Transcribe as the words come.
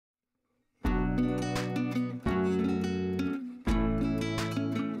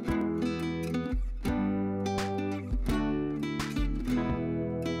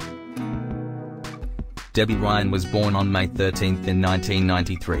Debby Ryan was born on May 13 in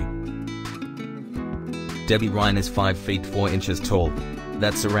 1993. Debby Ryan is 5 feet 4 inches tall.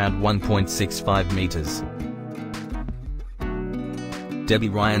 That's around 1.65 meters. Debby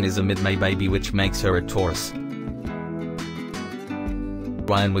Ryan is a mid-May baby, which makes her a Taurus.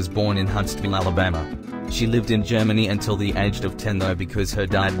 Ryan was born in Huntsville, Alabama. She lived in Germany until the age of 10 though, because her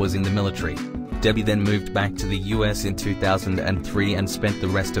dad was in the military. Debby then moved back to the US in 2003 and spent the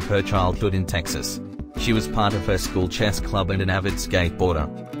rest of her childhood in Texas. She was part of her school chess club and an avid skateboarder.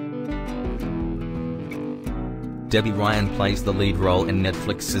 Debby Ryan plays the lead role in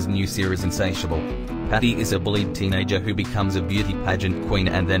Netflix's new series Insatiable. Patty is a bullied teenager who becomes a beauty pageant queen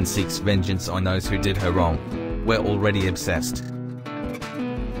and then seeks vengeance on those who did her wrong. We're already obsessed.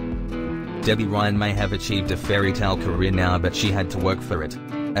 Debby Ryan may have achieved a fairy tale career now, but she had to work for it.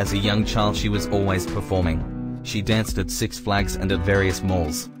 As a young child she was always performing. She danced at Six Flags and at various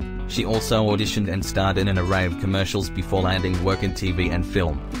malls. She also auditioned and starred in an array of commercials before landing work in TV and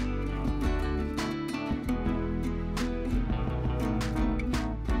film.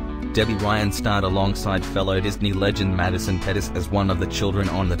 Debby Ryan starred alongside fellow Disney legend Madison Pettis as one of the children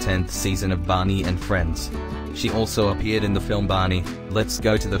on the 10th season of Barney and Friends. She also appeared in the film Barney, Let's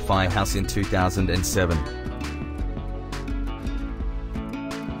Go to the Firehouse in 2007.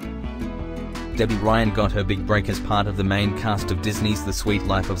 Debby Ryan got her big break as part of the main cast of Disney's The Suite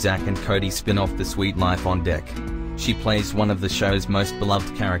Life of Zack and Cody spin-off The Suite Life on Deck. She plays one of the show's most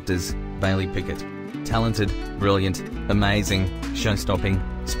beloved characters, Bailey Pickett. Talented, brilliant, amazing, show-stopping,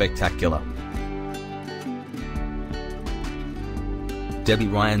 spectacular. Debby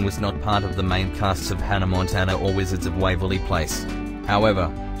Ryan was not part of the main casts of Hannah Montana or Wizards of Waverly Place.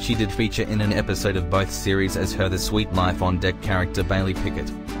 However, she did feature in an episode of both series as her The Suite Life on Deck character Bailey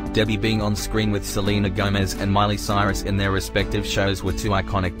Pickett. Debby being on screen with Selena Gomez and Miley Cyrus in their respective shows were two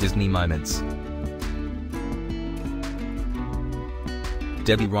iconic Disney moments.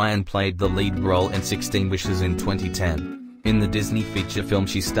 Debby Ryan played the lead role in 16 Wishes in 2010. In the Disney feature film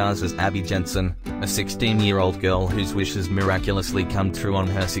she stars as Abby Jensen, a 16-year-old girl whose wishes miraculously come true on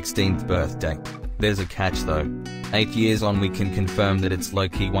her 16th birthday. There's a catch though. 8 years on we can confirm that it's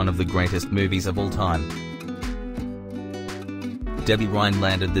low-key one of the greatest movies of all time. Debby Ryan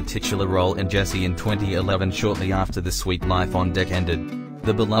landed the titular role in Jessie in 2011 shortly after The Suite Life on Deck ended.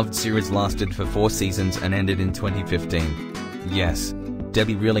 The beloved series lasted for 4 seasons and ended in 2015. Yes,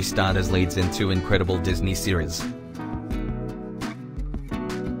 Debby really starred as leads in 2 incredible Disney series.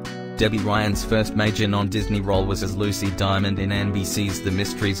 Debby Ryan's first major non-Disney role was as Lucy Diamond in NBC's The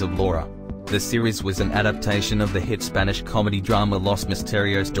Mysteries of Laura. The series was an adaptation of the hit Spanish comedy drama Los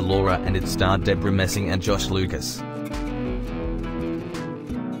Misterios de Laura, and it starred Deborah Messing and Josh Lucas.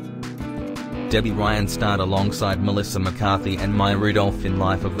 Debby Ryan starred alongside Melissa McCarthy and Maya Rudolph in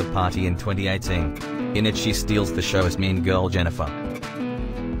Life of the Party in 2018. In it she steals the show as mean girl Jennifer.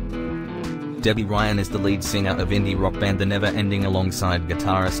 Debby Ryan is the lead singer of indie rock band The Never Ending alongside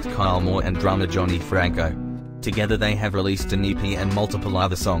guitarist Kyle Moore and drummer Johnny Franco. Together they have released an EP and multiple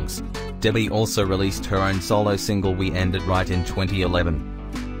other songs. Debby also released her own solo single We Ended Right in 2011.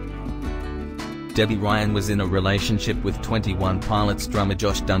 Debby Ryan was in a relationship with 21 Pilots drummer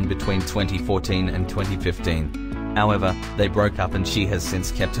Josh Dun between 2014 and 2015. However, they broke up and she has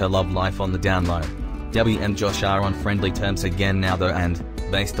since kept her love life on the down low. Debby and Josh are on friendly terms again now though, and,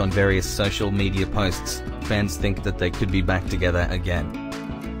 based on various social media posts, fans think that they could be back together again.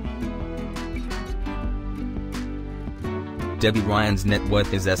 Debby Ryan's net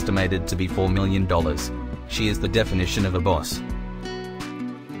worth is estimated to be $4 million. She is the definition of a boss.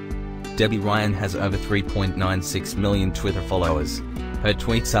 Debby Ryan has over 3.96 million Twitter followers. Her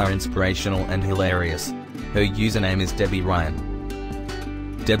tweets are inspirational and hilarious. Her username is Debby Ryan.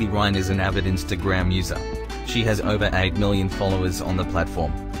 Debby Ryan is an avid Instagram user. She has over 8 million followers on the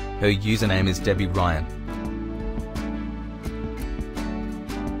platform. Her username is Debby Ryan.